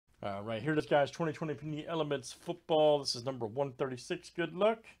All right, here it is, guys. 2020 Panini Elements Football. This is number 136. Good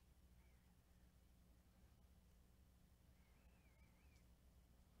luck.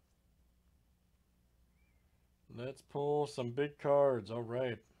 Let's pull some big cards. All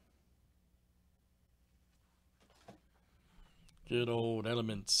right. Good old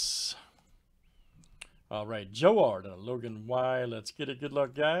Elements. All right, Joe R. to Logan Y. Let's get it. Good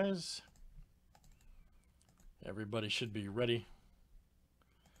luck, guys. Everybody should be ready.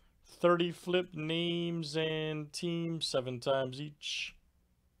 30 flip names and teams, 7 times each.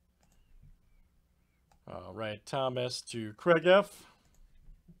 All right, Tom S. to Craig F.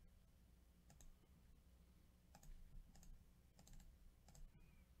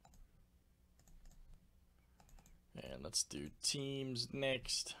 And let's do teams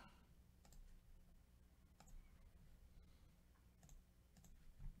next.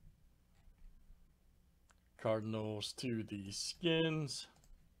 Cardinals to the Skins.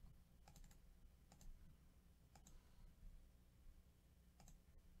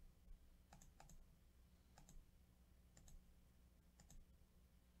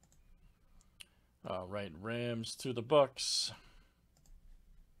 All right, Rams to the Bucks.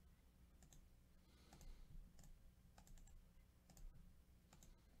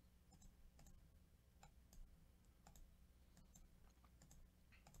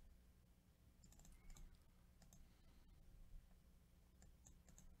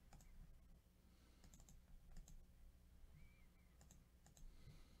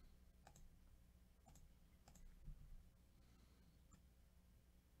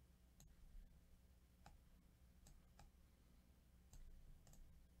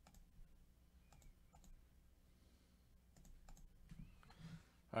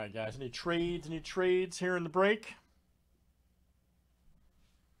 All right, guys, any trades here in the break?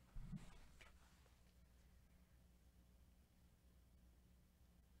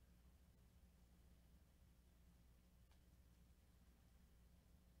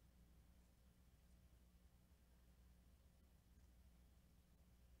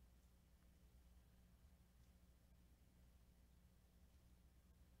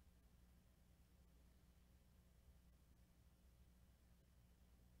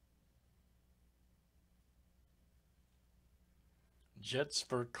 Jets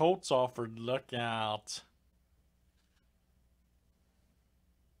for Colts offered. Look out.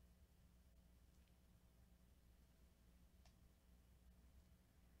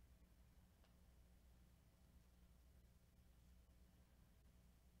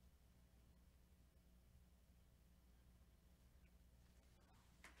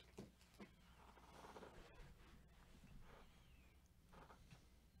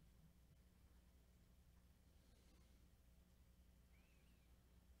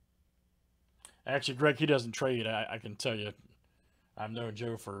 Actually, Greg, he doesn't trade. I can tell you. I've known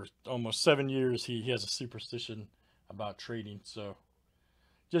Joe for almost 7 years. He has a superstition about trading. So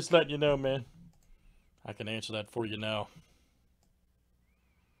just letting you know, man. I can answer that for you now.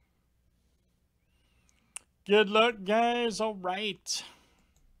 Good luck, guys. All right.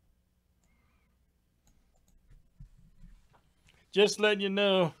 Just letting you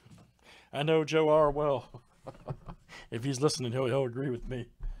know. I know Joe R. well. If he's listening, he'll agree with me.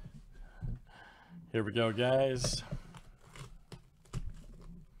 Here we go, guys.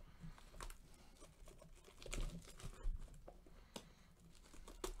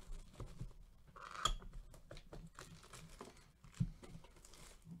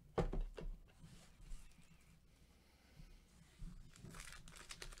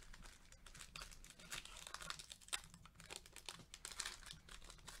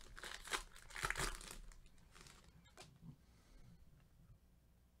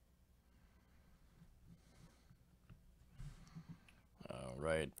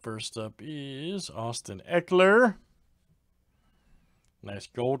 Right, first up is Austin Eckler. Nice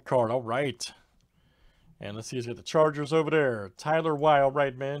gold card. All right. And let's see who's got the Chargers over there. Tyler Y. All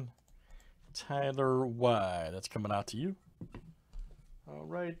right, man. Tyler Y. That's coming out to you. All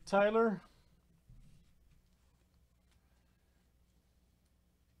right, Tyler.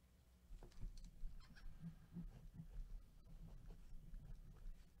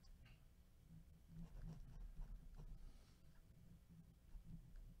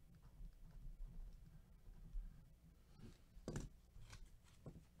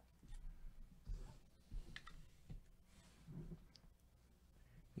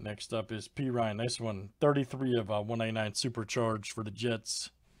 Next up is P. Ryan. Nice one. 33 of 199 supercharged for the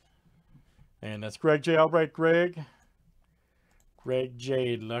Jets. And that's Greg J. All right, Greg. Greg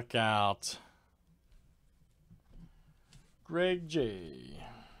J. Look out. Greg J.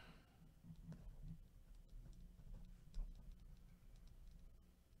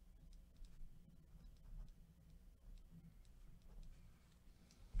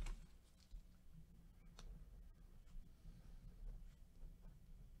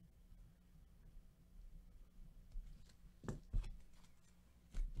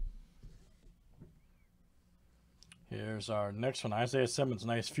 There's our next one. Isaiah Simmons.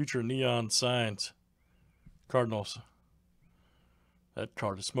 Nice future neon signs. Cardinals. That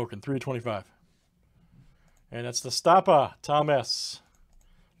card is smoking. 325. And that's the Stoppa. Thomas.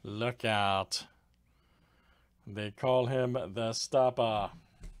 Look out. They call him the Stoppa.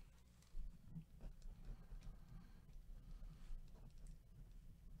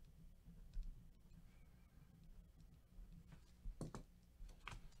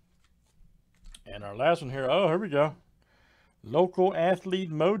 And our last one here. Oh, here we go. Local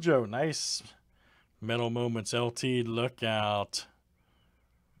Athlete Mojo. Nice. Metal Moments LT. Look out.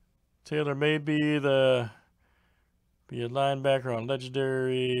 Taylor may be a linebacker on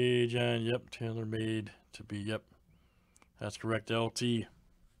Legendary Giant. Yep. Taylor made to be. Yep. That's correct. LT.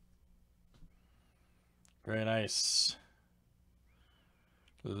 Very nice.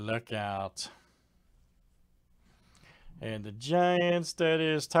 Look out. And the Giants, that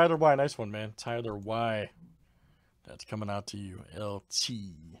is Tyler Y. Nice one, man. Tyler Y. That's coming out to you. LT.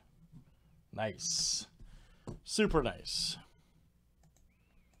 Nice. Super nice.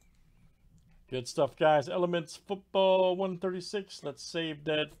 Good stuff, guys. Elements Football 136. Let's save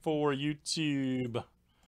that for YouTube.